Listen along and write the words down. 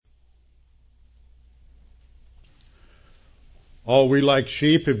All we like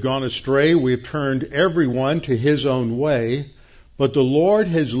sheep have gone astray. We have turned everyone to his own way. But the Lord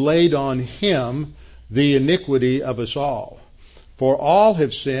has laid on him the iniquity of us all. For all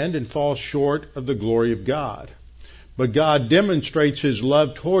have sinned and fall short of the glory of God. But God demonstrates his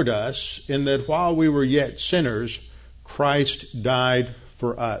love toward us in that while we were yet sinners, Christ died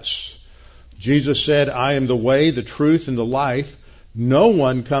for us. Jesus said, I am the way, the truth, and the life. No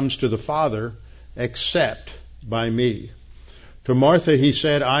one comes to the Father except by me. To Martha he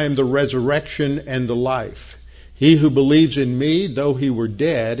said, I am the resurrection and the life. He who believes in me, though he were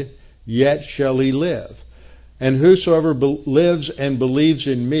dead, yet shall he live. And whosoever lives and believes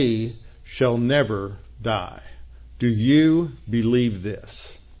in me shall never die. Do you believe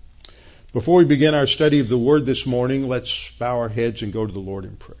this? Before we begin our study of the Word this morning, let's bow our heads and go to the Lord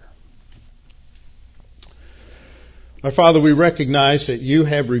in prayer. Our Father, we recognize that you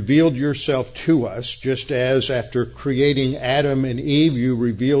have revealed yourself to us, just as after creating Adam and Eve, you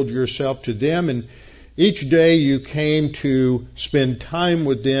revealed yourself to them, and each day you came to spend time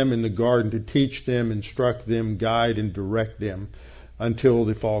with them in the garden to teach them, instruct them, guide and direct them until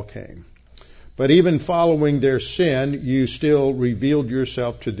the fall came. But even following their sin, you still revealed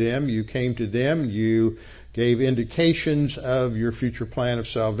yourself to them. You came to them. You gave indications of your future plan of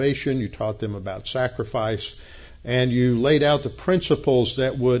salvation. You taught them about sacrifice. And you laid out the principles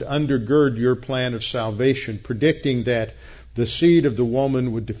that would undergird your plan of salvation, predicting that the seed of the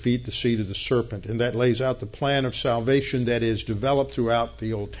woman would defeat the seed of the serpent. And that lays out the plan of salvation that is developed throughout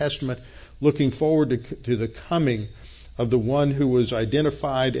the Old Testament, looking forward to the coming of the one who was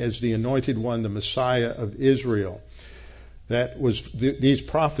identified as the anointed one, the Messiah of Israel. These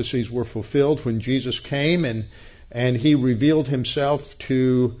prophecies were fulfilled when Jesus came, and he revealed himself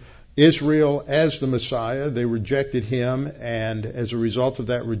to Israel as the Messiah. They rejected him, and as a result of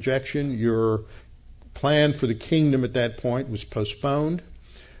that rejection, your plan for the kingdom at that point was postponed,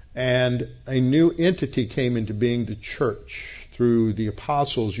 and a new entity came into being, the church. Through the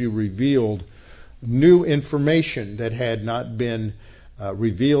apostles, you revealed new information that had not been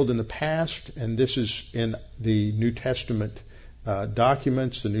revealed in the past, and this is in the New Testament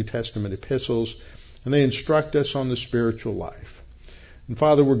documents, the New Testament epistles, and they instruct us on the spiritual life. And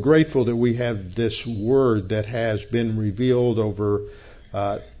Father, we're grateful that we have this word that has been revealed over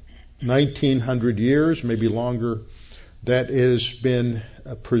 1900 years, maybe longer, that has been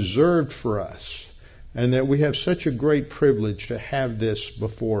preserved for us, and that we have such a great privilege to have this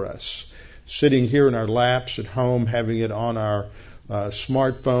before us, sitting here in our laps at home, having it on our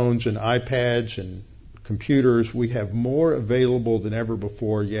smartphones and iPads and computers. We have more available than ever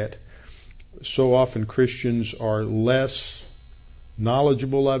before, yet so often Christians are less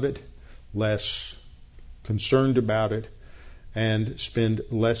knowledgeable of it, less concerned about it, and spend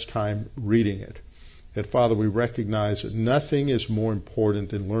less time reading it. Yet, Father, we recognize that nothing is more important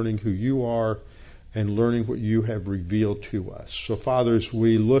than learning who you are and learning what you have revealed to us. So, Father, as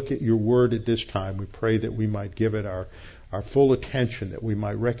we look at your word at this time, we pray that we might give it our full attention, that we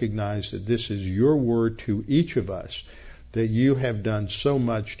might recognize that this is your word to each of us, that you have done so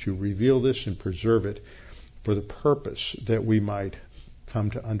much to reveal this and preserve it for the purpose that we might come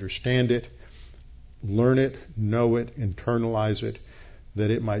to understand it, learn it, know it, internalize it,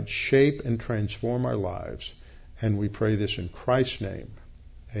 that it might shape and transform our lives. And we pray this in Christ's name.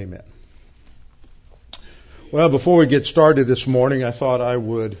 Amen. Well, before we get started this morning, I thought I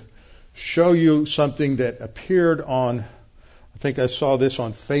would show you something that appeared on, I think I saw this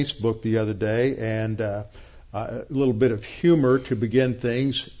on Facebook the other day, and a little bit of humor to begin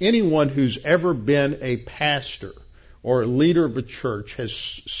things. Anyone who's ever been a pastor or a leader of a church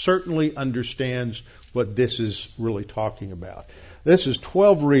certainly understands what this is really talking about. This is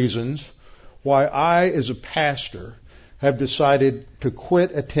 12 reasons why I, as a pastor, have decided to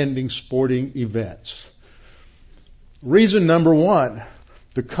quit attending sporting events. Reason number 1,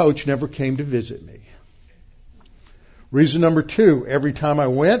 the coach never came to visit me. Reason number 2, every time I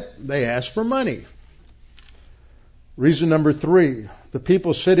went, they asked for money. Reason number 3, the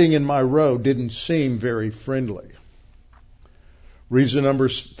people sitting in my row didn't seem very friendly. Reason number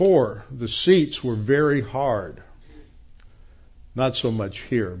 4, the seats were very hard. Not so much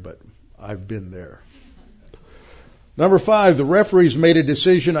here, but I've been there. Number 5, the referees made a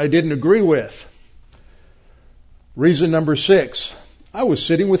decision I didn't agree with. Reason number 6, I was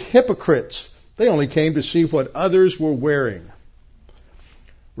sitting with hypocrites. They only came to see what others were wearing.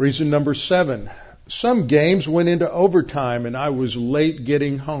 Reason number 7, some games went into overtime and I was late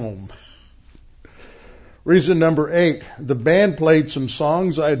getting home. Reason number 8, the band played some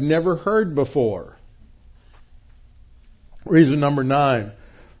songs I had never heard before. Reason number 9,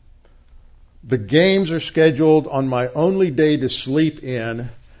 The games are scheduled on my only day to sleep in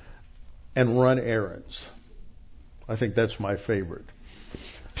and run errands. I think that's my favorite.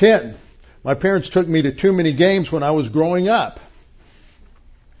 10. My parents took me to too many games when I was growing up.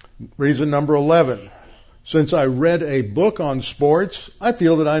 Reason number 11. Since I read a book on sports, I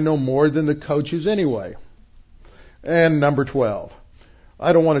feel that I know more than the coaches anyway. And number 12.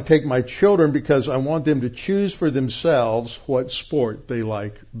 I don't want to take my children because I want them to choose for themselves what sport they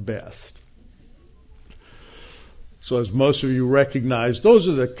like best. So as most of you recognize, those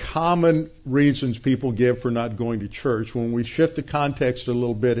are the common reasons people give for not going to church. When we shift the context a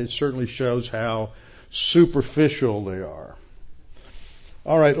little bit, it certainly shows how superficial they are.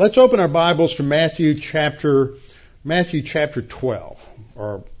 All right, let's open our Bibles to Matthew chapter 12,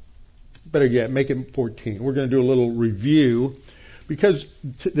 or better yet, make it 14. We're going to do a little review because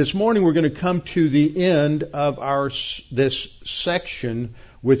this morning we're going to come to the end of this section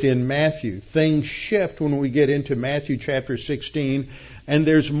within Matthew. Things shift when we get into Matthew chapter 16, and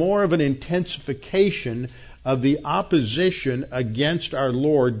there's more of an intensification of the opposition against our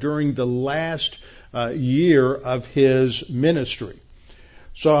Lord during the last year of His ministry.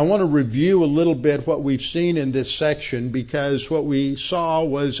 So I want to review a little bit what we've seen in this section, because what we saw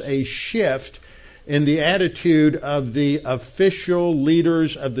was a shift in the attitude of the official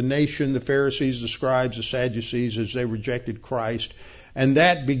leaders of the nation, the Pharisees, the scribes, the Sadducees, as they rejected Christ. And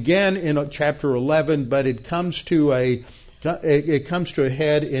that began in chapter 11, but it comes to a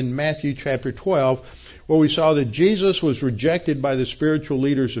head in Matthew chapter 12, where we saw that Jesus was rejected by the spiritual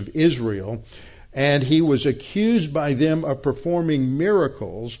leaders of Israel, and he was accused by them of performing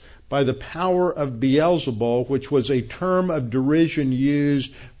miracles by the power of Beelzebul, which was a term of derision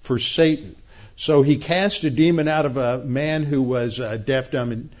used for Satan. So he cast a demon out of a man who was deaf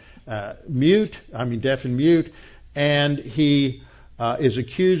and mute, and he is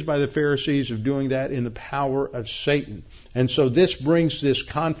accused by the Pharisees of doing that in the power of Satan. And so this brings this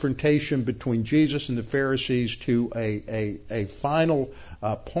confrontation between Jesus and the Pharisees to a final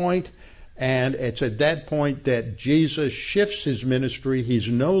point. And it's at that point that Jesus shifts his ministry. He's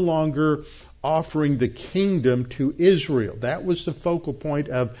no longer offering the kingdom to Israel. That was the focal point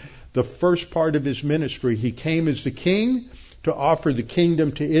of the first part of his ministry. He came as the king to offer the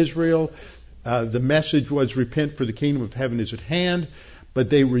kingdom to Israel. The message was, repent, for the kingdom of heaven is at hand. But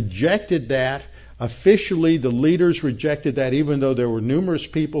they rejected that. Officially, the leaders rejected that, even though there were numerous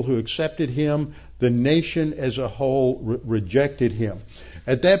people who accepted him. The nation as a whole rejected him.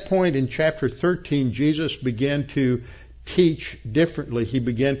 At that point in chapter 13, Jesus began to teach differently. He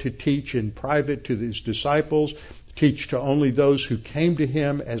began to teach in private to his disciples, teach to only those who came to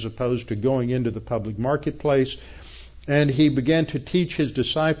him as opposed to going into the public marketplace. And he began to teach his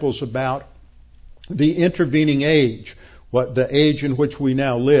disciples about the intervening age, the age in which we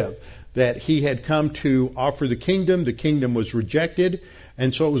now live, that he had come to offer the kingdom was rejected,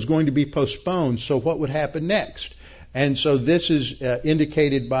 and so it was going to be postponed. So what would happen next? And so this is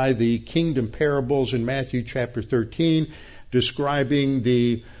indicated by the kingdom parables in Matthew chapter 13, describing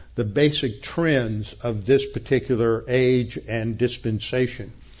the basic trends of this particular age and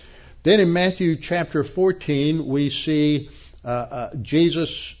dispensation. Then in Matthew chapter 14, we see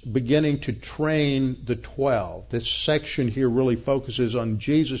Jesus beginning to train the 12. This section here really focuses on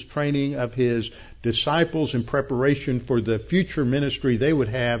Jesus' training of his disciples in preparation for the future ministry they would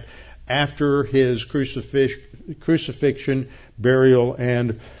have after his crucifixion, burial,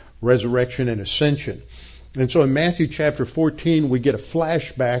 and resurrection and ascension. And so in Matthew chapter 14, we get a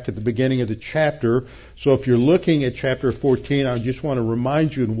flashback at the beginning of the chapter. So if you're looking at chapter 14, I just want to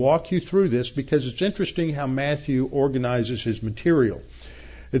remind you and walk you through this, because it's interesting how Matthew organizes his material.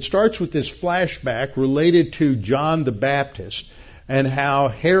 It starts with this flashback related to John the Baptist and how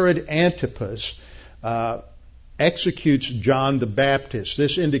Herod Antipas executes John the Baptist.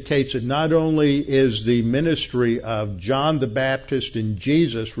 This indicates that not only is the ministry of John the Baptist and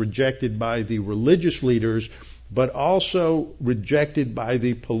Jesus rejected by the religious leaders, but also rejected by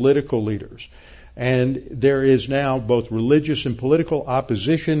the political leaders. And there is now both religious and political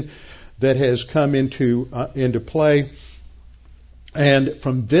opposition that has come into play. And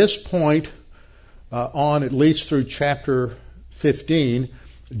from this point on, at least through chapter 15,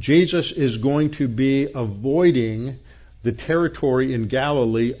 Jesus is going to be avoiding the territory in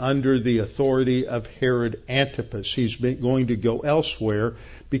Galilee under the authority of Herod Antipas. He's going to go elsewhere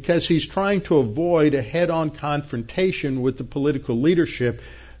because he's trying to avoid a head-on confrontation with the political leadership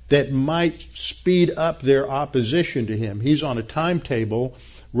that might speed up their opposition to him. He's on a timetable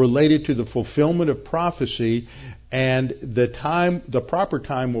related to the fulfillment of prophecy, and the proper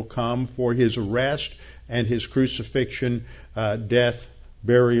time will come for his arrest and his crucifixion, death,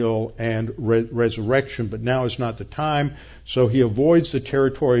 burial, and resurrection. But now is not the time. So he avoids the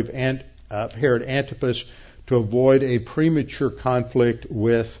territory of Herod Antipas to avoid a premature conflict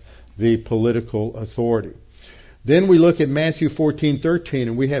with the political authority. Then we look at Matthew 14:13,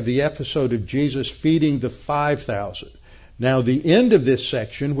 and we have the episode of Jesus feeding the 5,000. Now, the end of this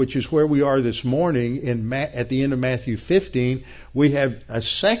section, which is where we are this morning, at the end of Matthew 15, we have a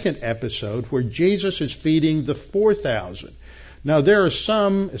second episode where Jesus is feeding the 4,000. Now, there are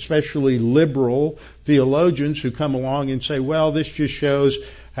some, especially liberal theologians, who come along and say, well, this just shows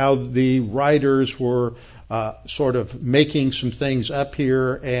how the writers were sort of making some things up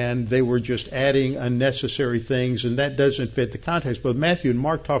here, and they were just adding unnecessary things, and that doesn't fit the context. Both Matthew and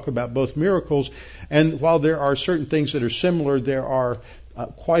Mark talk about both miracles, and while there are certain things that are similar, there are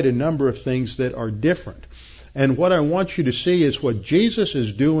quite a number of things that are different. And what I want you to see is what Jesus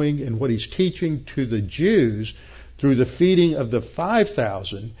is doing and what he's teaching to the Jews through the feeding of the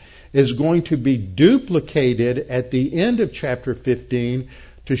 5,000 is going to be duplicated at the end of chapter 15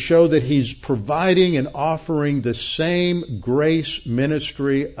 to show that he's providing and offering the same grace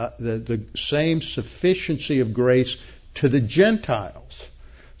ministry, the same sufficiency of grace to the Gentiles.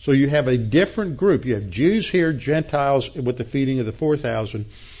 So you have a different group. You have Jews here, Gentiles with the feeding of the 4,000.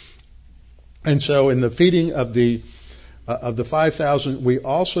 And so in the feeding of the 5,000, we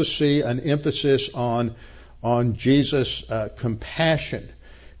also see an emphasis on Jesus' compassion.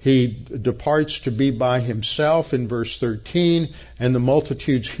 He departs to be by himself in verse 13, and the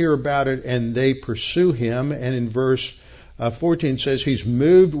multitudes hear about it and they pursue him. And in verse 14 says he's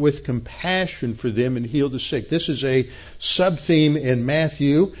moved with compassion for them and healed the sick. This is a sub-theme in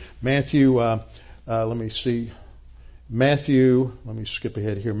Matthew. Matthew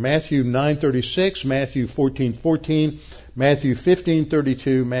 9:36, Matthew 14:14, Matthew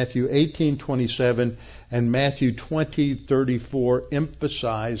 15:32, Matthew 18:27, and Matthew 20:34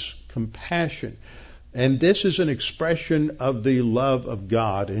 emphasize compassion. And this is an expression of the love of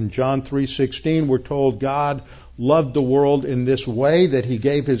God. In John 3:16, we're told God loved the world in this way, that he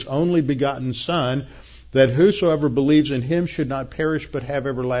gave his only begotten Son, that whosoever believes in him should not perish but have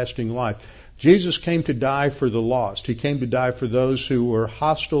everlasting life. Jesus came to die for the lost. He came to die for those who were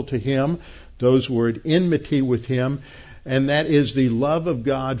hostile to him, those who were at enmity with him. And that is the love of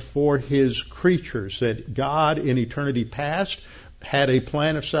God for his creatures, that God in eternity past had a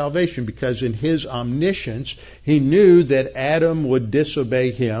plan of salvation because in his omniscience he knew that Adam would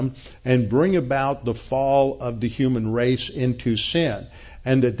disobey him and bring about the fall of the human race into sin,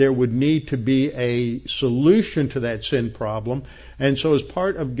 and that there would need to be a solution to that sin problem. And so as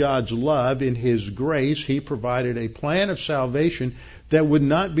part of God's love in his grace, he provided a plan of salvation that would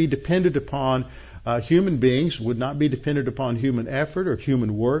not be dependent upon human beings, would not be dependent upon human effort or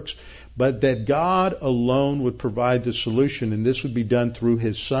human works, but that God alone would provide the solution. And this would be done through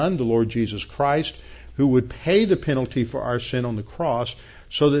his Son, the Lord Jesus Christ, who would pay the penalty for our sin on the cross,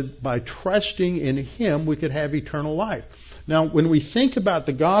 so that by trusting in him we could have eternal life. Now, when we think about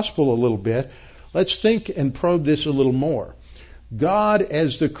the gospel a little bit, let's think and probe this a little more. God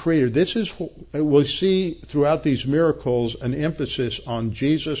as the creator, this is, we'll see throughout these miracles an emphasis on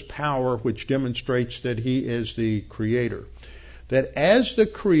Jesus' power, which demonstrates that he is the creator. That as the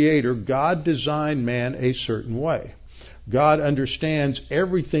creator, God designed man a certain way. God understands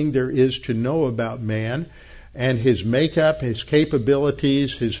everything there is to know about man and his makeup, his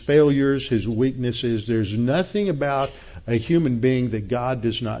capabilities, his failures, his weaknesses. There's nothing about a human being that God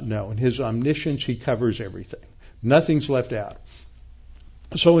does not know. In his omniscience, he covers everything. Nothing's left out.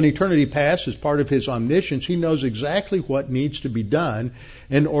 So in eternity past, as part of his omniscience, he knows exactly what needs to be done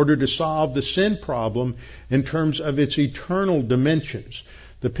in order to solve the sin problem in terms of its eternal dimensions.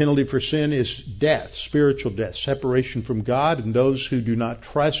 The penalty for sin is death, spiritual death, separation from God, and those who do not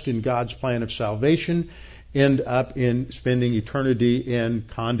trust in God's plan of salvation end up in spending eternity in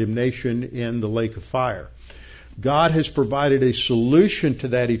condemnation in the lake of fire. God has provided a solution to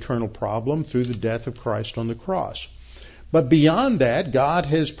that eternal problem through the death of Christ on the cross. But beyond that, God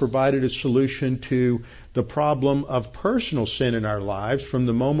has provided a solution to the problem of personal sin in our lives from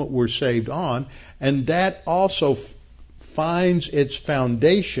the moment we're saved on, and that also finds its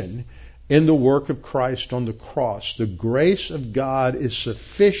foundation in the work of Christ on the cross. The grace of God is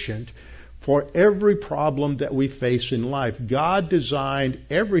sufficient for every problem that we face in life. God designed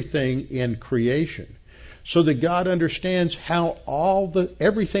everything in creation so that God understands how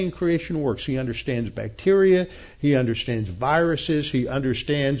everything in creation works. He understands bacteria, he understands viruses, he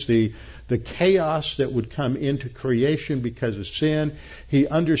understands the chaos that would come into creation because of sin. He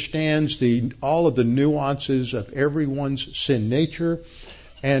understands all of the nuances of everyone's sin nature.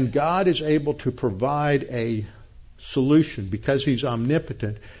 And God is able to provide a solution, because He's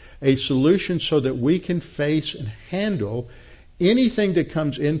omnipotent, a solution so that we can face and handle anything that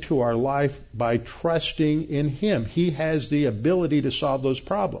comes into our life by trusting in Him. He has the ability to solve those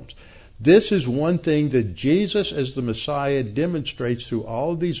problems. This is one thing that Jesus as the Messiah demonstrates through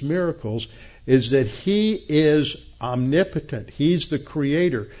all of these miracles, is that He is omnipotent. He's the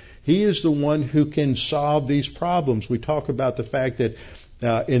Creator. He is the one who can solve these problems. We talk about the fact that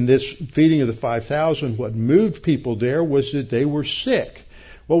in this feeding of the 5,000, what moved people there was that they were sick.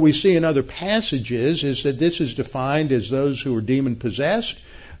 What we see in other passages is that this is defined as those who are demon-possessed,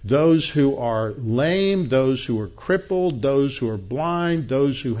 those who are lame, those who are crippled, those who are blind,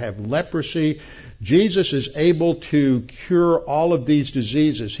 those who have leprosy. Jesus is able to cure all of these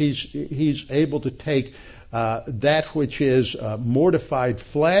diseases. He's able to take that which is mortified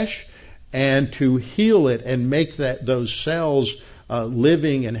flesh and to heal it and make those cells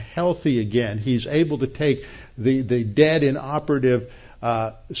living and healthy again. He's able to take the dead inoperative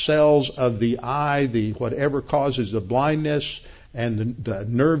cells of the eye, whatever causes the blindness and the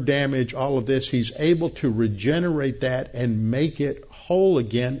nerve damage, all of this. He's able to regenerate that and make it whole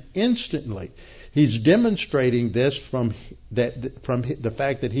again instantly. He's demonstrating this from the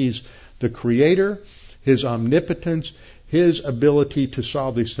fact that He's the Creator, His omnipotence, His ability to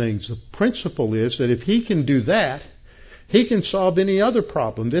solve these things. The principle is that if He can do that, He can solve any other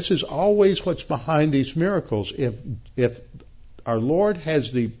problem. This is always what's behind these miracles. If our Lord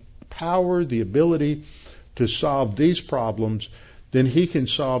has the power, the ability to solve these problems, then He can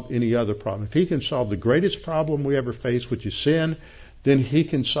solve any other problem. If He can solve the greatest problem we ever face, which is sin, then He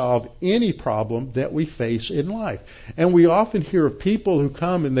can solve any problem that we face in life. And we often hear of people who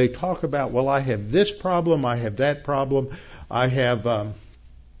come and they talk about, well, I have this problem, I have that problem, I have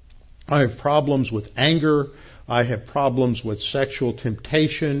problems with anger, I have problems with sexual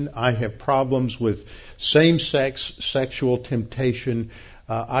temptation, I have problems with same-sex sexual temptation,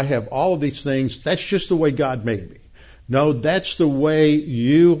 I have all of these things. That's just the way God made me. No, that's the way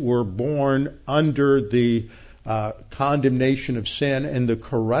you were born under the condemnation of sin and the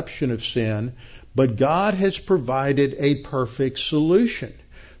corruption of sin, but God has provided a perfect solution.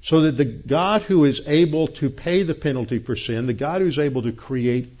 So that the God who is able to pay the penalty for sin, the God who is able to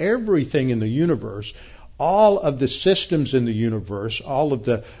create everything in the universe, all of the systems in the universe, all of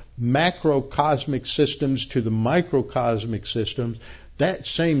the macrocosmic systems to the microcosmic systems, that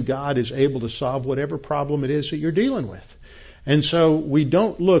same God is able to solve whatever problem it is that you're dealing with. And so we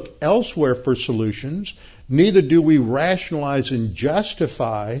don't look elsewhere for solutions, neither do we rationalize and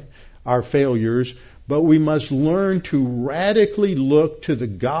justify our failures, but we must learn to radically look to the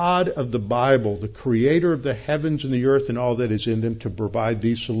God of the Bible, the Creator of the heavens and the earth and all that is in them, to provide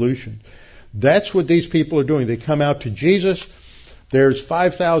these solutions. That's what these people are doing. They come out to Jesus. There's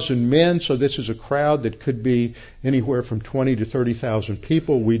 5,000 men, so this is a crowd that could be anywhere from 20 to 30,000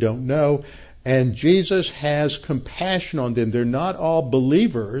 people. We don't know. And Jesus has compassion on them. They're not all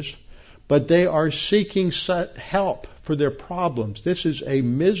believers, but they are seeking help for their problems. This is a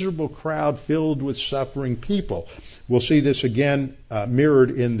miserable crowd filled with suffering people. We'll see this again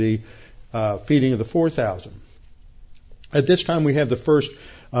mirrored in the feeding of the 4,000. At this time we have the first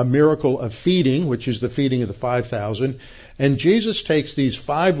miracle of feeding, which is the feeding of the 5,000. And Jesus takes these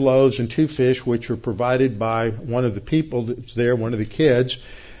 5 loaves and 2 fish, which were provided by one of the people that's there, one of the kids,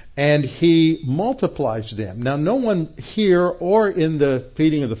 and He multiplies them. Now, no one here or in the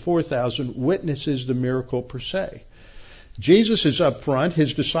feeding of the 4,000 witnesses the miracle per se. Jesus is up front.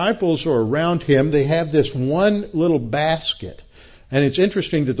 His disciples are around Him. They have this one little basket. And it's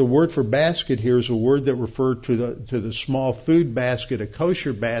interesting that the word for basket here is a word that referred to the small food basket, a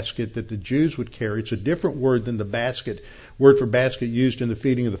kosher basket that the Jews would carry. It's a different word than the word for basket used in the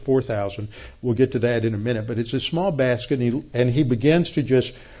feeding of the 4,000. We'll get to that in a minute. But it's a small basket, and he begins to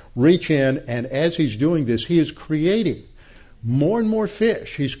just reach in, and as He's doing this, He is creating more and more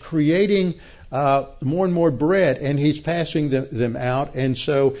fish. He's creating more and more bread, and He's passing them out. And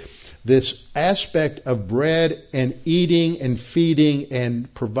so this aspect of bread and eating and feeding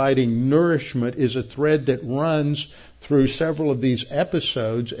and providing nourishment is a thread that runs through several of these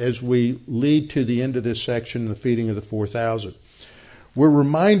episodes as we lead to the end of this section, the feeding of the 4,000. We're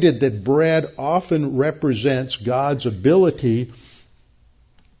reminded that bread often represents God's ability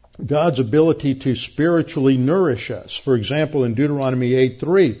to spiritually nourish us. For example, in Deuteronomy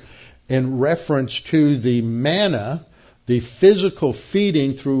 8:3, in reference to the manna, the physical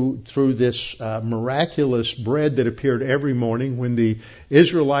feeding through this miraculous bread that appeared every morning when the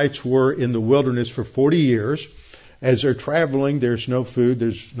Israelites were in the wilderness for 40 years. as they're traveling, there's no food,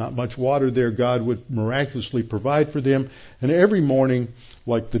 there's not much water there. God would miraculously provide for them. And every morning,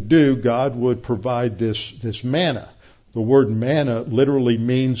 like the dew, God would provide this manna. The word manna literally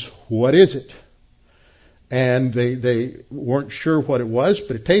means, what is it? And they weren't sure what it was,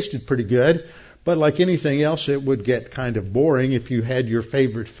 but it tasted pretty good. But like anything else, it would get kind of boring if you had your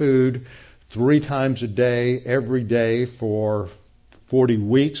favorite food 3 times a day, every day for 40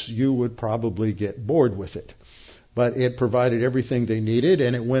 weeks, you would probably get bored with it. But it provided everything they needed,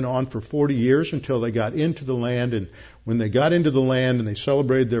 and it went on for 40 years until they got into the land. And when they got into the land and they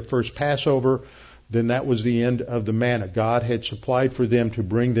celebrated their first Passover, then that was the end of the manna. God had supplied for them to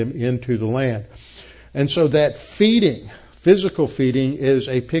bring them into the land. And so that feeding, physical feeding, is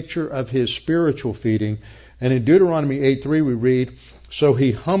a picture of his spiritual feeding. And in Deuteronomy 8:3 we read, so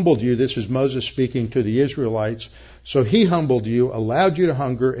he humbled you, this is Moses speaking to the Israelites, so he humbled you, allowed you to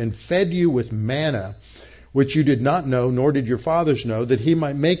hunger, and fed you with manna, which you did not know, nor did your fathers know, that he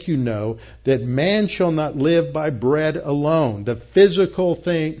might make you know that man shall not live by bread alone. The physical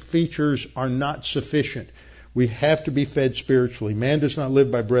features are not sufficient. We have to be fed spiritually. Man does not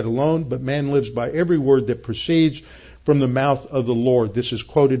live by bread alone, but man lives by every word that proceeds from the mouth of the Lord. This is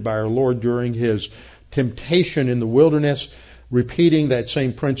quoted by our Lord during his temptation in the wilderness, repeating that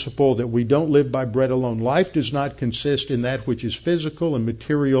same principle that we don't live by bread alone. Life does not consist in that which is physical and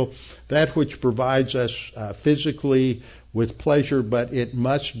material, that which provides us physically with pleasure, but it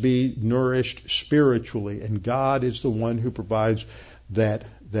must be nourished spiritually. And God is the one who provides that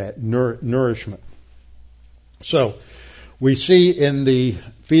nourishment. So we see in the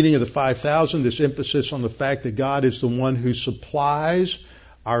feeding of the 5,000 this emphasis on the fact that God is the one who supplies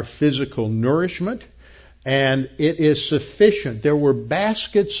our physical nourishment, and it is sufficient. There were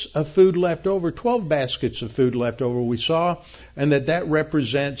baskets of food left over, 12 baskets of food left over we saw, and that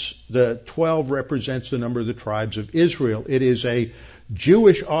represents, the 12 represents the number of the tribes of Israel. It is a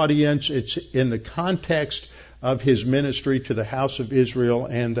Jewish audience. It's in the context of his ministry to the house of Israel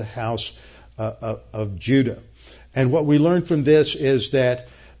and the house of Judah. And what we learn from this is that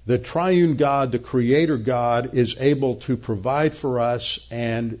the triune God, the creator God, is able to provide for us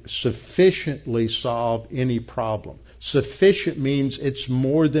and sufficiently solve any problem. Sufficient means it's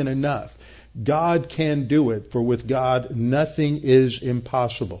more than enough. God can do it, for with God nothing is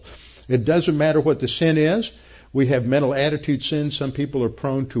impossible. It doesn't matter what the sin is. We have mental attitude sins. Some people are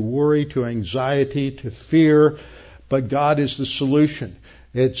prone to worry, to anxiety, to fear, but God is the solution.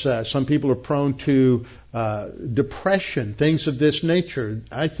 It's some people are prone to depression, things of this nature.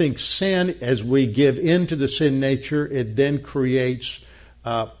 I think sin, as we give in to the sin nature, it then creates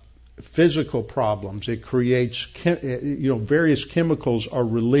physical problems. It creates, various chemicals are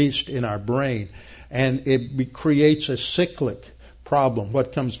released in our brain, and it creates a cyclic problem.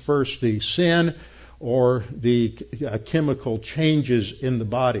 What comes first, the sin or the chemical changes in the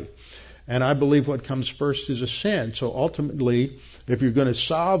body? And I believe what comes first is a sin. So ultimately, if you're going to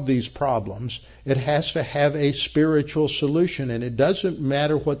solve these problems, it has to have a spiritual solution. And it doesn't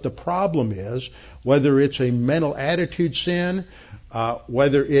matter what the problem is, whether it's a mental attitude sin,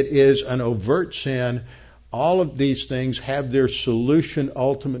 whether it is an overt sin, all of these things have their solution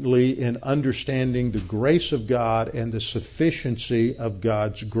ultimately in understanding the grace of God and the sufficiency of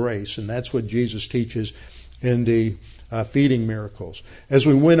God's grace. And that's what Jesus teaches in the feeding miracles. As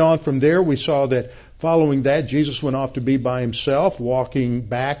we went on from there, we saw that following that, Jesus went off to be by himself, walking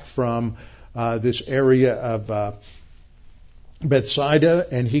back from this area of Bethsaida,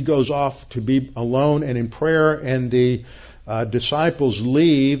 and he goes off to be alone and in prayer, and the disciples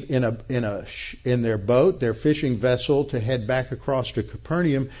leave in their boat, their fishing vessel, to head back across to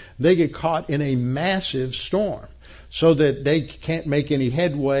Capernaum. They get caught in a massive storm, so that they can't make any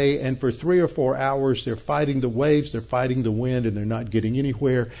headway, and for 3 or 4 hours they're fighting the waves, they're fighting the wind, and they're not getting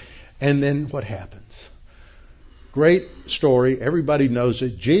anywhere. And then what happens? Great story, everybody knows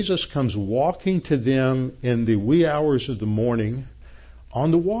it. Jesus comes walking to them in the wee hours of the morning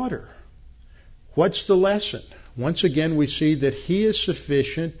on the water. What's the lesson? Once again, we see that he is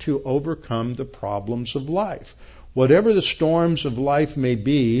sufficient to overcome the problems of life. Whatever the storms of life may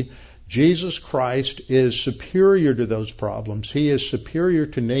be, Jesus Christ is superior to those problems. He is superior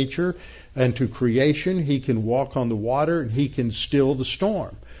to nature and to creation. He can walk on the water and he can still the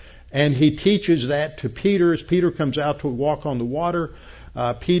storm. And he teaches that to Peter. As Peter comes out to walk on the water,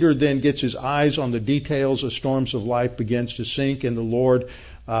 Peter then gets his eyes on the details of storms of life, begins to sink, and the Lord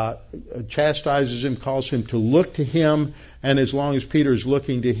chastises him, calls him to look to him, and as long as Peter is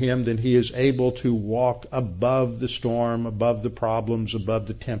looking to him, then he is able to walk above the storm, above the problems, above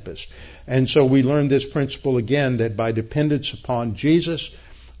the tempest. And so we learn this principle again, that by dependence upon Jesus,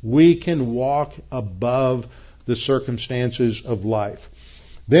 we can walk above the circumstances of life.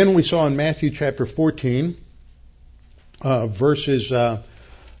 Then we saw in Matthew chapter 14,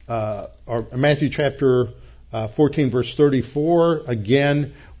 Matthew chapter 14, verse 34.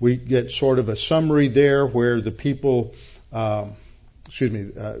 Again, we get sort of a summary there where the people, began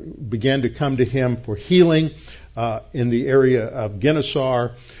to come to him for healing in the area of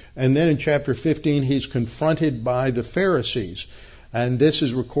Gennesar. And then in chapter 15, he's confronted by the Pharisees. And this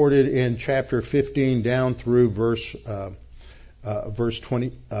is recorded in chapter 15 down through verse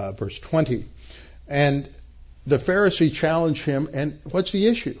 20. And the Pharisee challenged him, and what's the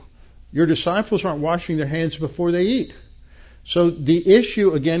issue? Your disciples aren't washing their hands before they eat. So the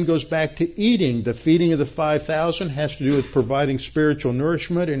issue again goes back to eating. The feeding of the 5,000 has to do with providing spiritual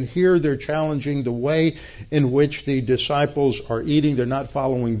nourishment, and here they're challenging the way in which the disciples are eating. They're not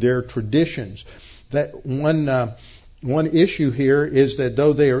following their traditions. That one issue here is that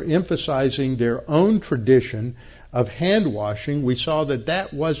though they are emphasizing their own tradition of hand washing, we saw that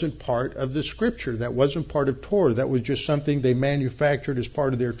that wasn't part of the Scripture. That wasn't part of Torah. That was just something they manufactured as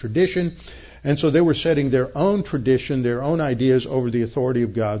part of their tradition. And so they were setting their own tradition, their own ideas over the authority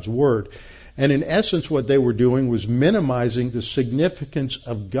of God's Word. And in essence, what they were doing was minimizing the significance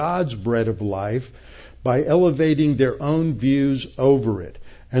of God's bread of life by elevating their own views over it.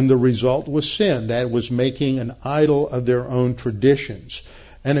 And the result was sin. That was making an idol of their own traditions.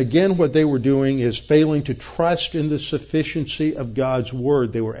 And again, what they were doing is failing to trust in the sufficiency of God's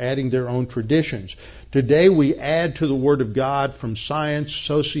Word. They were adding their own traditions. Today we add to the Word of God from science,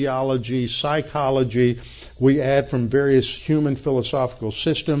 sociology, psychology. We add from various human philosophical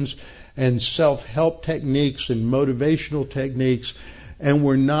systems and self-help techniques and motivational techniques. And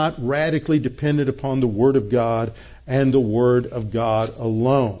we're not radically dependent upon the Word of God and the Word of God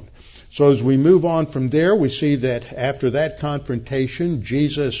alone. So as we move on from there, we see that after that confrontation,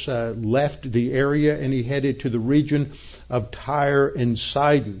 Jesus left the area and he headed to the region of Tyre and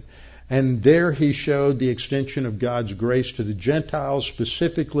Sidon. And there he showed the extension of God's grace to the Gentiles,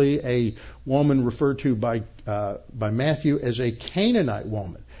 specifically a woman referred to by Matthew as a Canaanite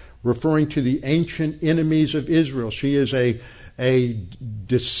woman, referring to the ancient enemies of Israel. She is a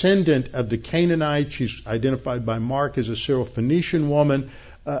descendant of the Canaanites. She's identified by Mark as a Syrophoenician woman,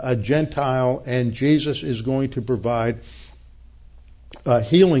 a Gentile, and Jesus is going to provide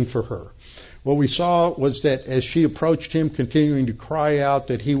healing for her. What we saw was that as she approached him, continuing to cry out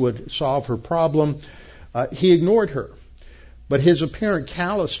that he would solve her problem, he ignored her. But his apparent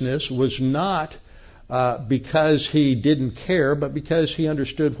callousness was not because he didn't care, but because he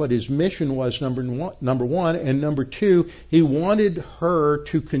understood what his mission was, number one, and number two, he wanted her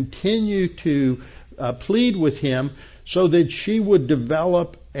to continue to plead with him so that she would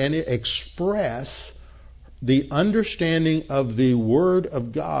develop and express the understanding of the Word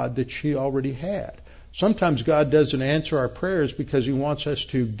of God that she already had. Sometimes God doesn't answer our prayers because He wants us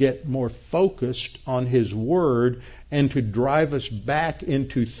to get more focused on His Word and to drive us back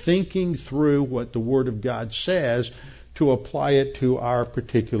into thinking through what the Word of God says to apply it to our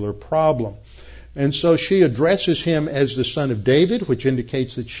particular problem. And so she addresses him as the son of David, which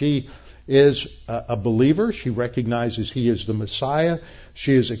indicates that she is a believer. She recognizes he is the Messiah.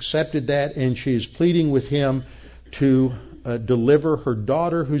 She has accepted that, and she is pleading with him to deliver her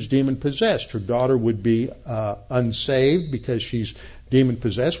daughter who's demon-possessed. Her daughter would be unsaved because she's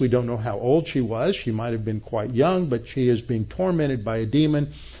demon-possessed. We don't know how old she was. She might have been quite young, but she is being tormented by a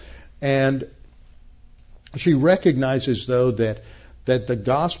demon. And she recognizes, though, that the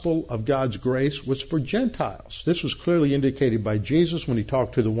gospel of God's grace was for Gentiles. This was clearly indicated by Jesus when he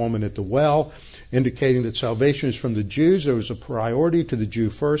talked to the woman at the well, indicating that salvation is from the Jews. There was a priority to the Jew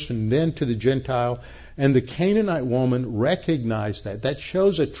first and then to the Gentile. And the Canaanite woman recognized that. That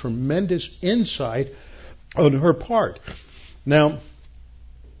shows a tremendous insight on her part. Now,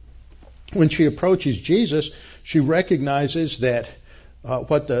 when she approaches Jesus, she recognizes that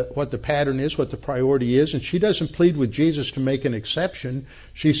what the pattern is, what the priority is, and she doesn't plead with Jesus to make an exception.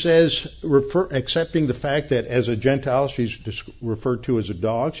 She says, accepting the fact that as a Gentile she's referred to as a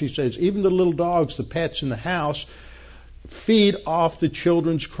dog, she says, even the little dogs, the pets in the house, feed off the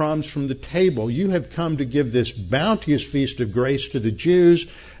children's crumbs from the table. You have come to give this bounteous feast of grace to the Jews,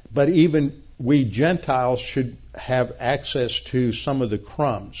 but even we Gentiles should have access to some of the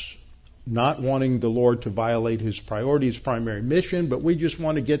crumbs. Not wanting the Lord to violate His priority, His primary mission, but we just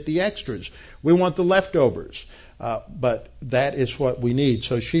want to get the extras. We want the leftovers. But that is what we need.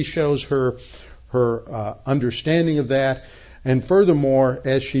 So she shows her understanding of that. And furthermore,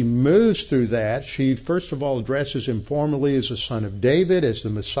 as she moves through that, she first of all addresses him formally as the son of David, as the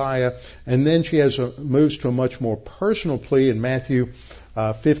Messiah, and then she moves to a much more personal plea in Matthew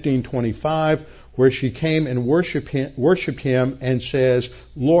 15:25, where she came and worshiped him and says,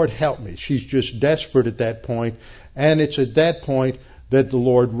 Lord, help me. She's just desperate at that point. And it's at that point that the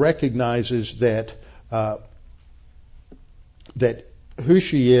Lord recognizes that who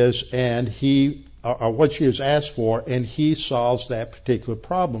she is and or what she has asked for, and he solves that particular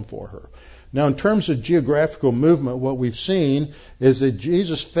problem for her. Now, in terms of geographical movement, what we've seen is that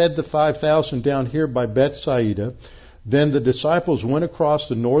Jesus fed the 5,000 down here by Bethsaida. Then the disciples went across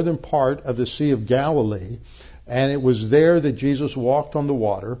the northern part of the Sea of Galilee, and it was there that Jesus walked on the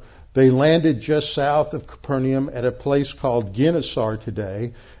water. They landed just south of Capernaum at a place called Gennesaret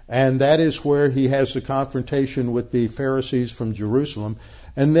today, and that is where he has the confrontation with the Pharisees from Jerusalem.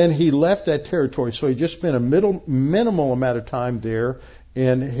 And then he left that territory, so he just spent a minimal amount of time there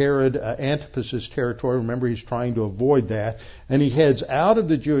in Herod Antipas's territory. Remember, he's trying to avoid that. And he heads out of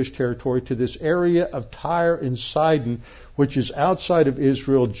the Jewish territory to this area of Tyre and Sidon, which is outside of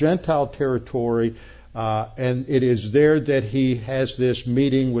Israel, Gentile territory. And it is there that he has this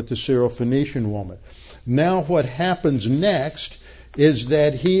meeting with the Syrophoenician woman. Now what happens next is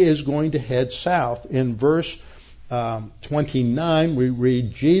that he is going to head south. In verse 29, we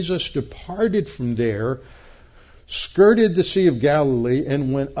read, Jesus departed from there, skirted the Sea of Galilee,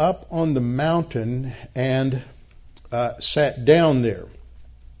 and went up on the mountain and sat down there.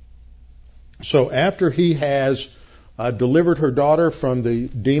 So after he has delivered her daughter from the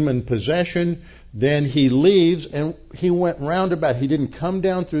demon possession, then he leaves, and he went roundabout. He didn't come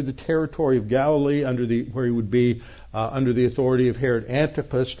down through the territory of Galilee where he would be under the authority of Herod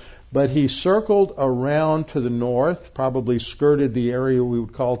Antipas, but he circled around to the north, probably skirted the area we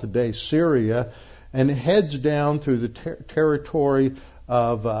would call today Syria, and heads down through the territory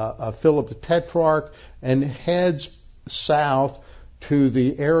of Philip the Tetrarch, and heads south to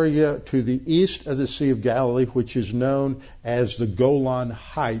the area to the east of the Sea of Galilee, which is known as the Golan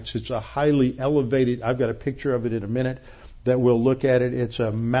Heights. It's a highly elevated, I've got a picture of it in a minute that we'll look at it. It's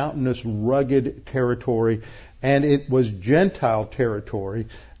a mountainous, rugged territory, and it was Gentile territory.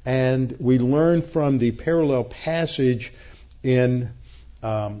 And we learn from the parallel passage in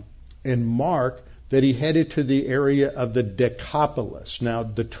Mark that he headed to the area of the Decapolis. Now,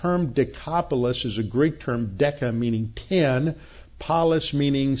 the term Decapolis is a Greek term, deca meaning 10, polis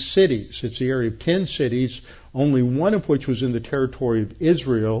meaning cities. It's the area of 10 cities, only one of which was in the territory of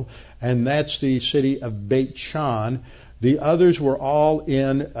Israel, and that's the city of Beit Shan. The others were all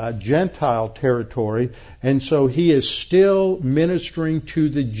in Gentile territory, and so he is still ministering to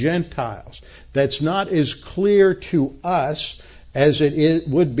the Gentiles. That's not as clear to us as it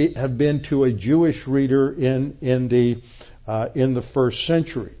would have been to a Jewish reader in the first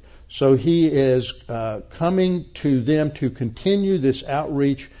century. So he is coming to them to continue this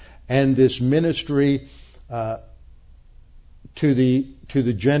outreach and this ministry to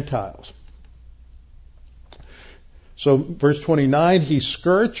the Gentiles. So verse 29, he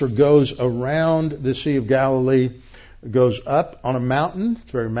skirts or goes around the Sea of Galilee, goes up on a mountain,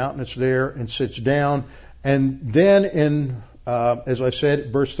 it's very mountainous there, and sits down. And then as I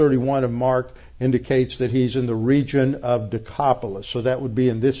said, verse 31 of Mark indicates that he's in the region of Decapolis. So that would be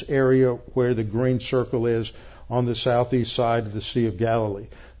in this area where the green circle is on the southeast side of the Sea of Galilee.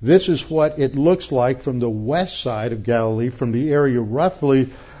 This is what it looks like from the west side of Galilee, from the area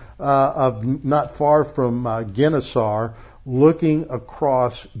roughly of not far from Gennesaret, looking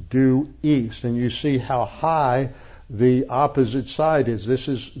across due east. And you see how high the opposite side is. This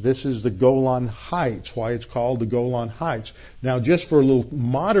is the Golan Heights, why it's called the Golan Heights. Now, just for a little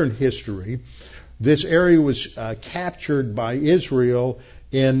modern history, this area was captured by Israel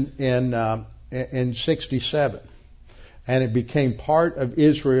in 67. And it became part of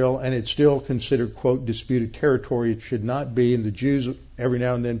Israel, and it's still considered, quote, disputed territory. It should not be, and the Jews, every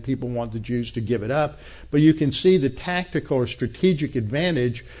now and then people want the Jews to give it up. But you can see the tactical or strategic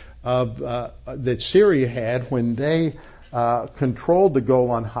advantage of that Syria had when they controlled the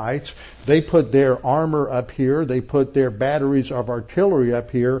Golan Heights. They put their armor up here, they put their batteries of artillery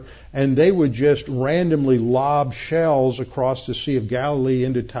up here, and they would just randomly lob shells across the Sea of Galilee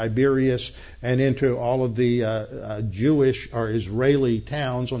into Tiberias and into all of the Jewish or Israeli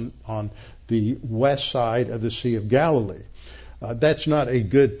towns on the west side of the Sea of Galilee. That's not a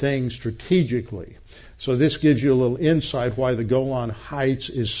good thing strategically. So this gives you a little insight why the Golan Heights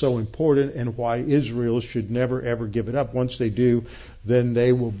is so important and why Israel should never ever give it up. Once they do, then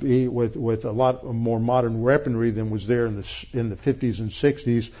they will be with a lot more modern weaponry than was there in the 50s and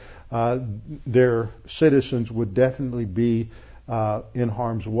 60s. Their citizens would definitely be in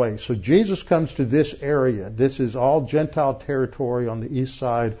harm's way. So Jesus comes to this area. This is all Gentile territory on the east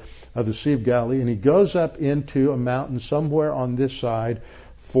side of the Sea of Galilee, and he goes up into a mountain somewhere on this side,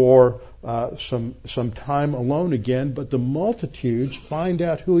 for some time alone again, but the multitudes find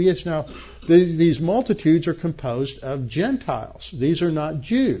out who he is. Now, these multitudes are composed of Gentiles. These are not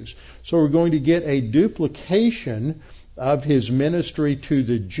Jews. So we're going to get a duplication of his ministry to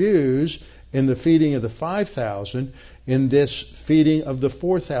the Jews in the feeding of the 5,000, in this feeding of the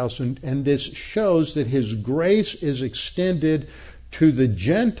 4,000, and this shows that his grace is extended to the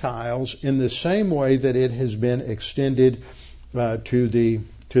Gentiles in the same way that it has been extended to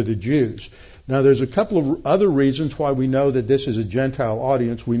the Jews. Now, there's a couple of other reasons why we know that this is a Gentile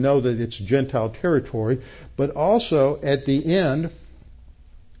audience. We know that it's Gentile territory, but also at the end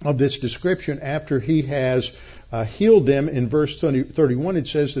of this description, after he has healed them, in verse 31, it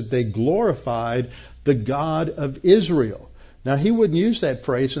says that they glorified the God of Israel. Now, he wouldn't use that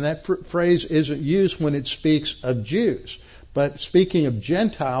phrase, and that phrase isn't used when it speaks of Jews. But speaking of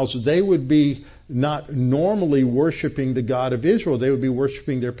Gentiles, they would be not normally worshiping the God of Israel. They would be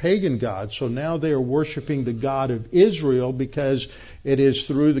worshiping their pagan gods. So now they are worshiping the God of Israel, because it is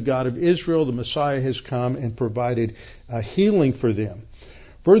through the God of Israel the Messiah has come and provided healing for them.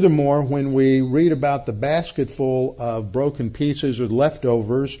 Furthermore, when we read about the basketful of broken pieces or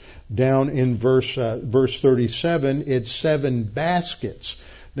leftovers down in verse 37, it's 7 baskets.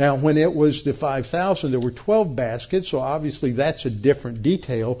 Now, when it was the 5,000, there were 12 baskets, so obviously that's a different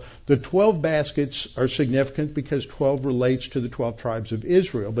detail. The 12 baskets are significant because 12 relates to the 12 tribes of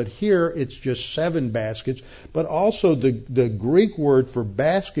Israel. But here it's just 7 baskets. But also the Greek word for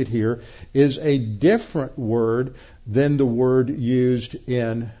basket here is a different word than the word used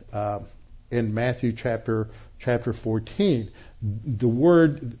in Matthew chapter 14. The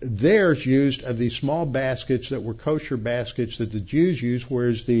word there is used of these small baskets that were kosher baskets that the Jews used,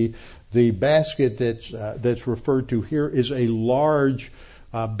 whereas the basket that's referred to here is a large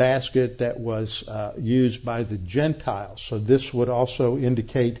basket that was used by the Gentiles. So this would also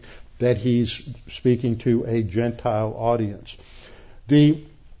indicate that he's speaking to a Gentile audience. The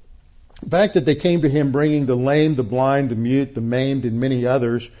fact that they came to him bringing the lame, the blind, the mute, the maimed, and many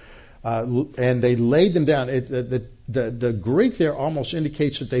others, and they laid them down. The Greek there almost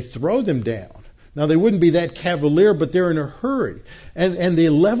indicates that they throw them down. Now, they wouldn't be that cavalier, but they're in a hurry. And the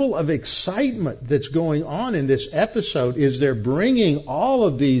level of excitement that's going on in this episode is they're bringing all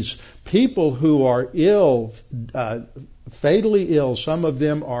of these people who are ill, fatally ill. Some of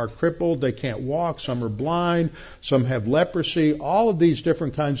them are crippled, they can't walk. Some are blind, some have leprosy. All of these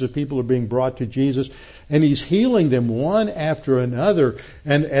different kinds of people are being brought to Jesus, and he's healing them one after another.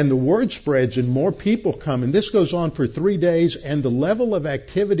 And the word spreads and more people come. And this goes on for 3 days, and the level of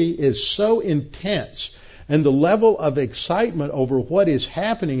activity is so intense, and the level of excitement over what is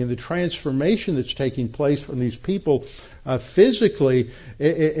happening and the transformation that's taking place from these people physically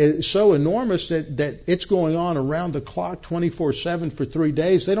is so enormous that it's going on around the clock 24/7 for 3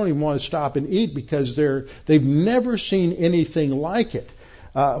 days. They don't even want to stop and eat because they've never seen anything like it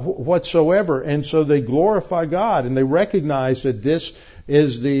whatsoever. And so they glorify God, and they recognize that this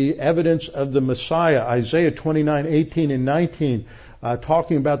is the evidence of the Messiah. Isaiah 29:18 and 19,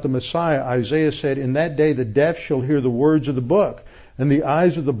 talking about the Messiah, Isaiah said, "In that day the deaf shall hear the words of the book, and the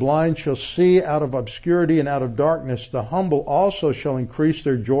eyes of the blind shall see out of obscurity and out of darkness. The humble also shall increase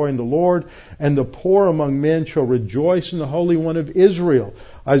their joy in the Lord, and the poor among men shall rejoice in the Holy One of Israel."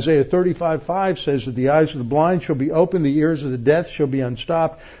 Isaiah 35:5 says that the eyes of the blind shall be opened, the ears of the deaf shall be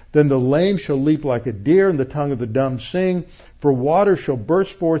unstopped. Then the lame shall leap like a deer, and the tongue of the dumb sing. For water shall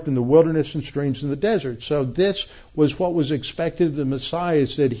burst forth in the wilderness and streams in the desert. So this was what was expected of the Messiah,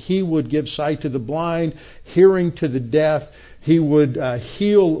 is that he would give sight to the blind, hearing to the deaf. He would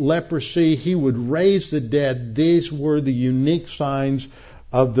heal leprosy. He would raise the dead. These were the unique signs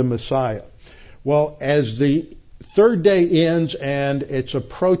of the Messiah. Well, as the 3rd day ends and it's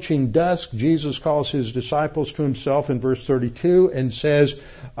approaching dusk, Jesus calls his disciples to himself in verse 32 and says,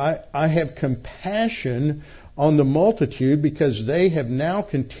 I have compassion on the multitude, because they have now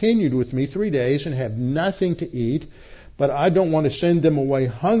continued with me 3 days and have nothing to eat. But I don't want to send them away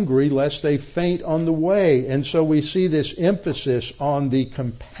hungry, lest they faint on the way. And so we see this emphasis on the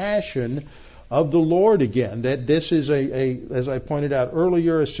compassion of the Lord again. That this is as I pointed out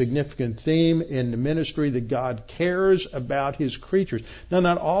earlier, a significant theme in the ministry, that God cares about his creatures. Now,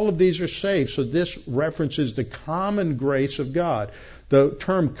 not all of these are saved, so this references the common grace of God. The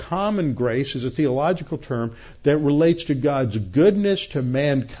term common grace is a theological term that relates to God's goodness to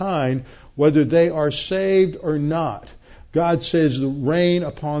mankind, whether they are saved or not. God says, rain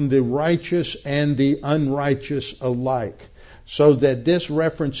upon the righteous and the unrighteous alike. So that this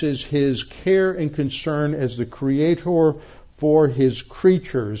references his care and concern as the creator for his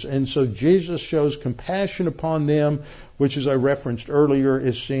creatures. And so Jesus shows compassion upon them which, as I referenced earlier,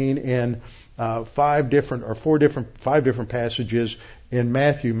 is seen in five different passages in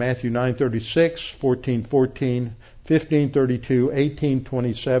Matthew 9:36, 14:14, 15:32,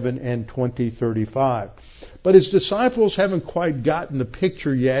 18:27, and 20:35. But his disciples haven't quite gotten the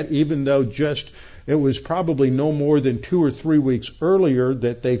picture yet, even though it was probably no more than 2 or 3 weeks earlier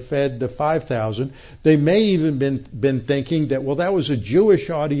that they fed the 5,000. They may even been thinking that, well, that was a Jewish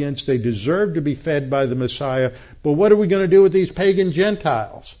audience. They deserved to be fed by the Messiah. But what are we going to do with these pagan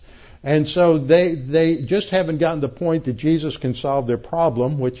Gentiles? And so they just haven't gotten the point that Jesus can solve their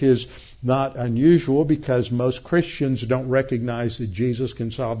problem, which is not unusual because most Christians don't recognize that Jesus can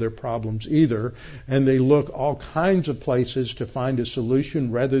solve their problems either. And they look all kinds of places to find a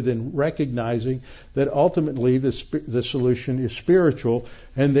solution rather than recognizing that ultimately the solution is spiritual,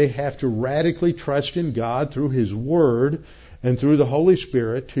 and they have to radically trust in God through His Word and through the Holy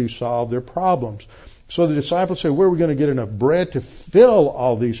Spirit to solve their problems. So the disciples say, where are we going to get enough bread to fill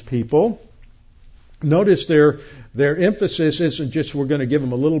all these people? Notice their emphasis isn't just we're going to give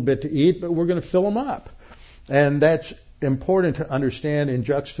them a little bit to eat, but we're going to fill them up. And that's important to understand in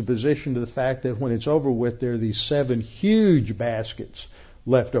juxtaposition to the fact that when it's over with, there are these 7 huge baskets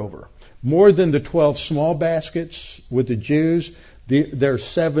left over. More than the 12 small baskets with the Jews, there are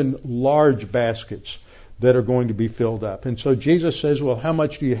 7 large baskets that are going to be filled up. And so Jesus says, well, how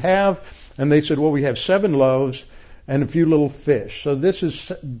much do you have? And they said, well, we have 7 loaves and a few little fish. So this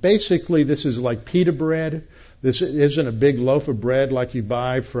is like pita bread. This isn't a big loaf of bread like you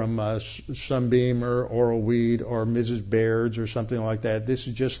buy from Sunbeam or Oral Wheat or Mrs. Baird's or something like that. This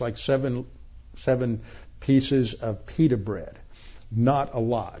is just like 7 pieces of pita bread. Not a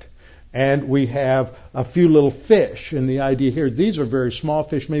lot. And we have a few little fish. And the idea here, these are very small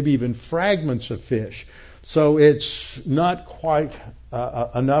fish, maybe even fragments of fish. So it's not quite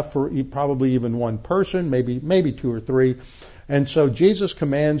enough for probably even one person, maybe 2 or 3. And so Jesus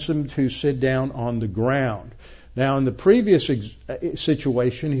commands them to sit down on the ground. Now, in the previous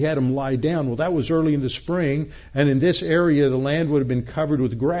situation, he had them lie down. Well, that was early in the spring, and in this area, the land would have been covered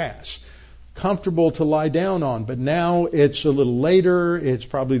with grass, comfortable to lie down on. But now it's a little later. It's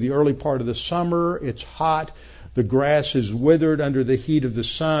probably the early part of the summer. It's hot. The grass is withered under the heat of the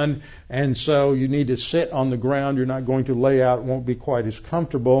sun, and so you need to sit on the ground. You're not going to lay out. It won't be quite as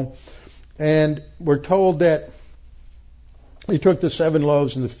comfortable. And we're told that he took the 7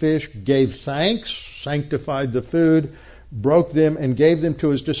 loaves and the fish, gave thanks, sanctified the food, broke them, and gave them to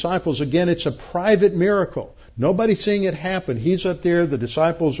his disciples. Again, it's a private miracle. Nobody's seeing it happen. He's up there, the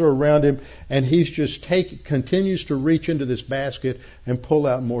disciples are around him, and he's just continues to reach into this basket and pull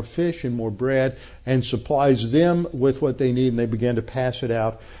out more fish and more bread and supplies them with what they need, and they begin to pass it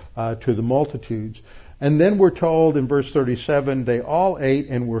out to the multitudes. And then we're told in verse 37, they all ate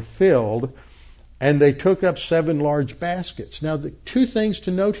and were filled, and they took up 7 large baskets. Now, the 2 things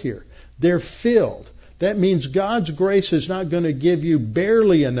to note here. They're filled. That means God's grace is not going to give you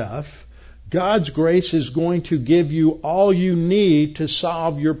barely enough. God's grace is going to give you all you need to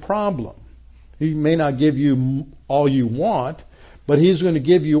solve your problem. He may not give you all you want, but He's going to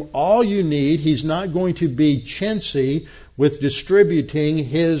give you all you need. He's not going to be chintzy with distributing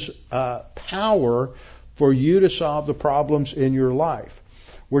His power for you to solve the problems in your life.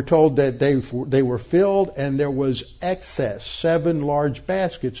 We're told that they were filled and there was excess, 7 large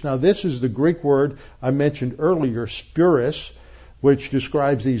baskets. Now, this is the Greek word I mentioned earlier, spouros, which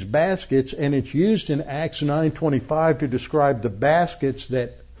describes these baskets, and it's used in Acts 9:25 to describe the baskets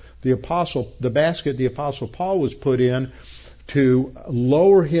that the Apostle Paul was put in to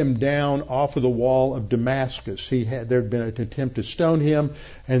lower him down off of the wall of Damascus. There had been an attempt to stone him,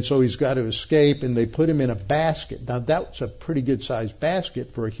 and so he's got to escape, and they put him in a basket. Now, that's a pretty good-sized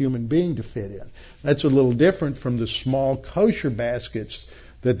basket for a human being to fit in. That's a little different from the small kosher baskets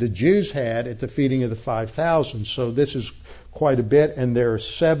that the Jews had at the feeding of the 5,000. So this is quite a bit, and there are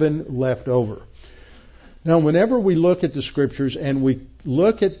 7 left over. Now, whenever we look at the Scriptures and we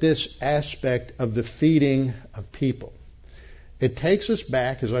look at this aspect of the feeding of people, it takes us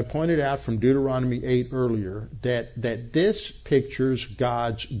back, as I pointed out from Deuteronomy 8 earlier, that this pictures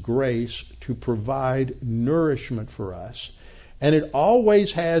God's grace to provide nourishment for us. And it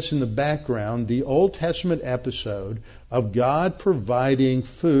always has in the background the Old Testament episode of God providing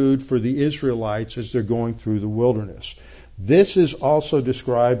food for the Israelites as they're going through the wilderness. This is also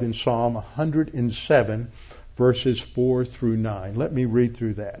described in Psalm 107, verses 4 through 9. Let me read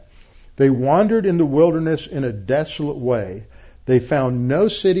through that. They wandered in the wilderness in a desolate way. They found no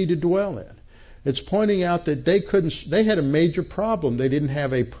city to dwell in. It's pointing out that they had a major problem. They didn't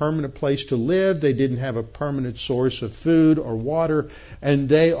have a permanent place to live. They didn't have a permanent source of food or water. And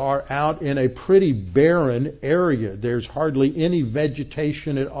they are out in a pretty barren area. There's hardly any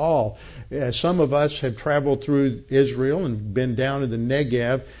vegetation at all. Some of us have traveled through Israel and been down in the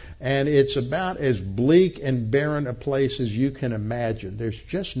Negev, and it's about as bleak and barren a place as you can imagine. There's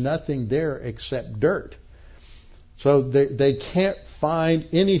just nothing there except dirt. So they can't find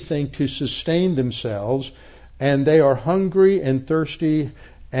anything to sustain themselves, and they are hungry and thirsty,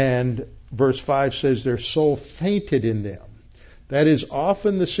 and verse 5 says their soul fainted in them. That is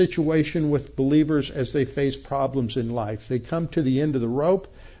often the situation with believers as they face problems in life. They come to the end of the rope.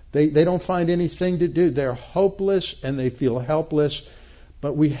 They don't find anything to do. They're hopeless and they feel helpless,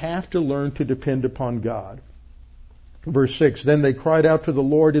 but we have to learn to depend upon God. Verse 6, then they cried out to the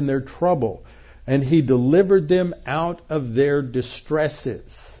Lord in their trouble, and He delivered them out of their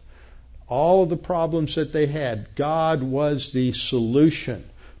distresses. All of the problems that they had, God was the solution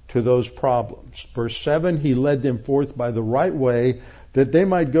to those problems. Verse 7, He led them forth by the right way, that they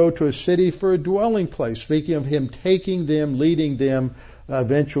might go to a city for a dwelling place. Speaking of Him taking them, leading them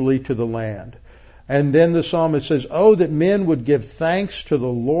eventually to the land. And then the psalmist says, oh, that men would give thanks to the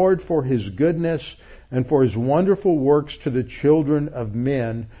Lord for His goodness and for His wonderful works to the children of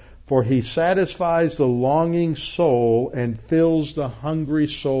men. For He satisfies the longing soul and fills the hungry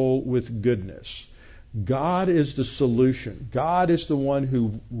soul with goodness. God is the solution. God is the one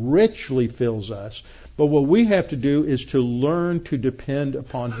who richly fills us. But what we have to do is to learn to depend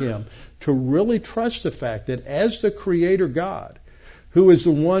upon Him, to really trust the fact that as the Creator God, who is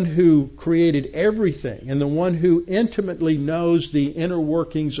the one who created everything and the one who intimately knows the inner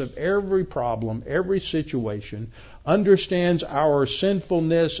workings of every problem, every situation, understands our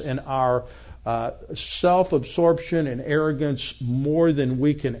sinfulness and our self-absorption and arrogance more than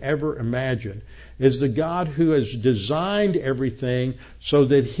we can ever imagine, is the God who has designed everything so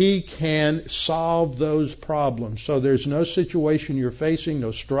that He can solve those problems. So there's no situation you're facing,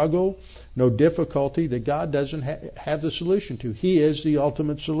 no struggle, no difficulty that God doesn't have the solution to. He is the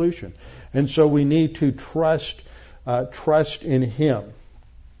ultimate solution. And so we need to trust in Him.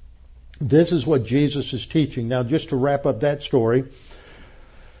 This is what Jesus is teaching. Now, just to wrap up that story,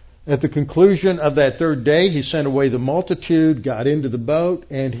 at the conclusion of that third day, He sent away the multitude, got into the boat,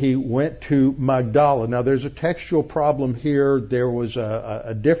 and He went to Magdala. Now, there's a textual problem here. There was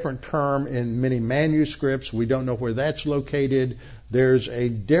a different term in many manuscripts. We don't know where that's located. There's a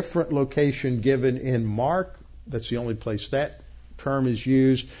different location given in Mark. That's the only place that term is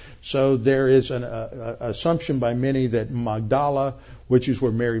used. So there is an assumption by many that Magdala, which is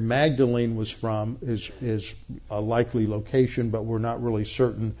where Mary Magdalene was from, is a likely location, but we're not really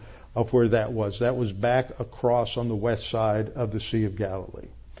certain of where that was. That was back across on the west side of the Sea of Galilee.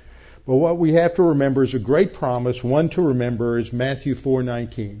 But what we have to remember is a great promise. One to remember is Matthew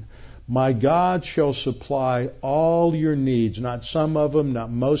 4:19. My God shall supply all your needs, not some of them, not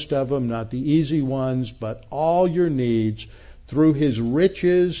most of them, not the easy ones, but all your needs through His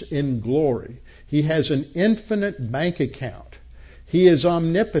riches in glory. He has an infinite bank account. He is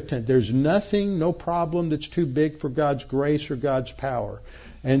omnipotent. There's nothing, no problem that's too big for God's grace or God's power.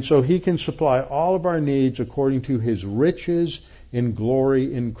 And so He can supply all of our needs according to His riches in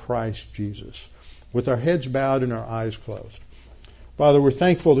glory in Christ Jesus. With our heads bowed and our eyes closed. Father, we're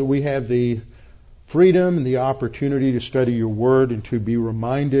thankful that we have the freedom and the opportunity to study your word and to be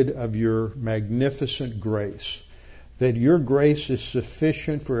reminded of your magnificent grace, that your grace is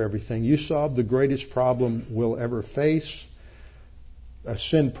sufficient for everything. You solved the greatest problem we'll ever face, a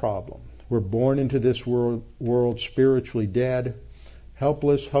sin problem. We're born into this world spiritually dead,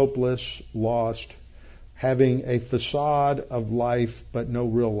 helpless, hopeless, lost, having a facade of life but no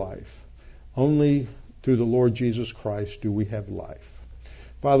real life. Only through the Lord Jesus Christ do we have life.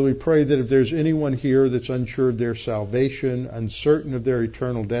 Father, we pray that if there's anyone here that's unsure of their salvation, uncertain of their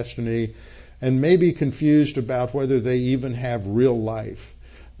eternal destiny, and maybe confused about whether they even have real life,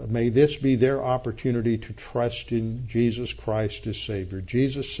 may this be their opportunity to trust in Jesus Christ as Savior.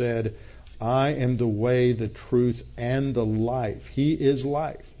 Jesus said, I am the way, the truth, and the life. He is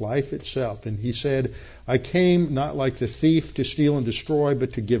life, life itself. And He said, I came not like the thief to steal and destroy,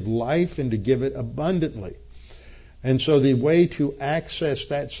 but to give life and to give it abundantly. And so the way to access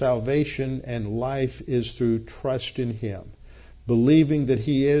that salvation and life is through trust in Him, believing that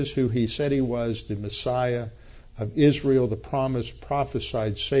He is who He said He was, the Messiah of Israel, the promised,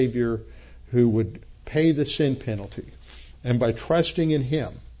 prophesied Savior who would pay the sin penalty. And by trusting in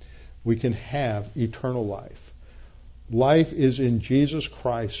Him, we can have eternal life. Life is in Jesus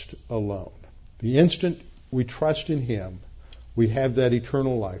Christ alone. The instant we trust in Him, we have that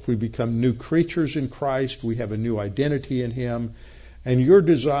eternal life. We become new creatures in Christ. We have a new identity in Him. And your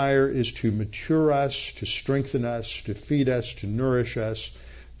desire is to mature us, to strengthen us, to feed us, to nourish us,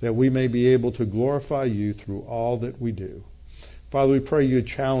 that we may be able to glorify you through all that we do. Father, we pray you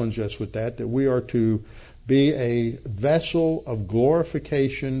challenge us with that we are to be a vessel of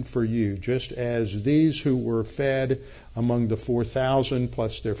glorification for you, just as these who were fed among the 4,000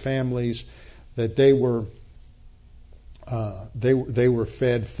 plus their families, that they were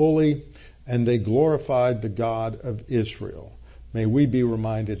fed fully and they glorified the God of Israel. May we be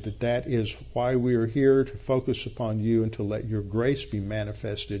reminded that that is why we are here, to focus upon you and to let your grace be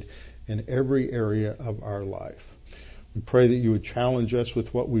manifested in every area of our life. We pray that you would challenge us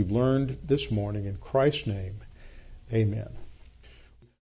with what we've learned this morning. In Christ's name, amen.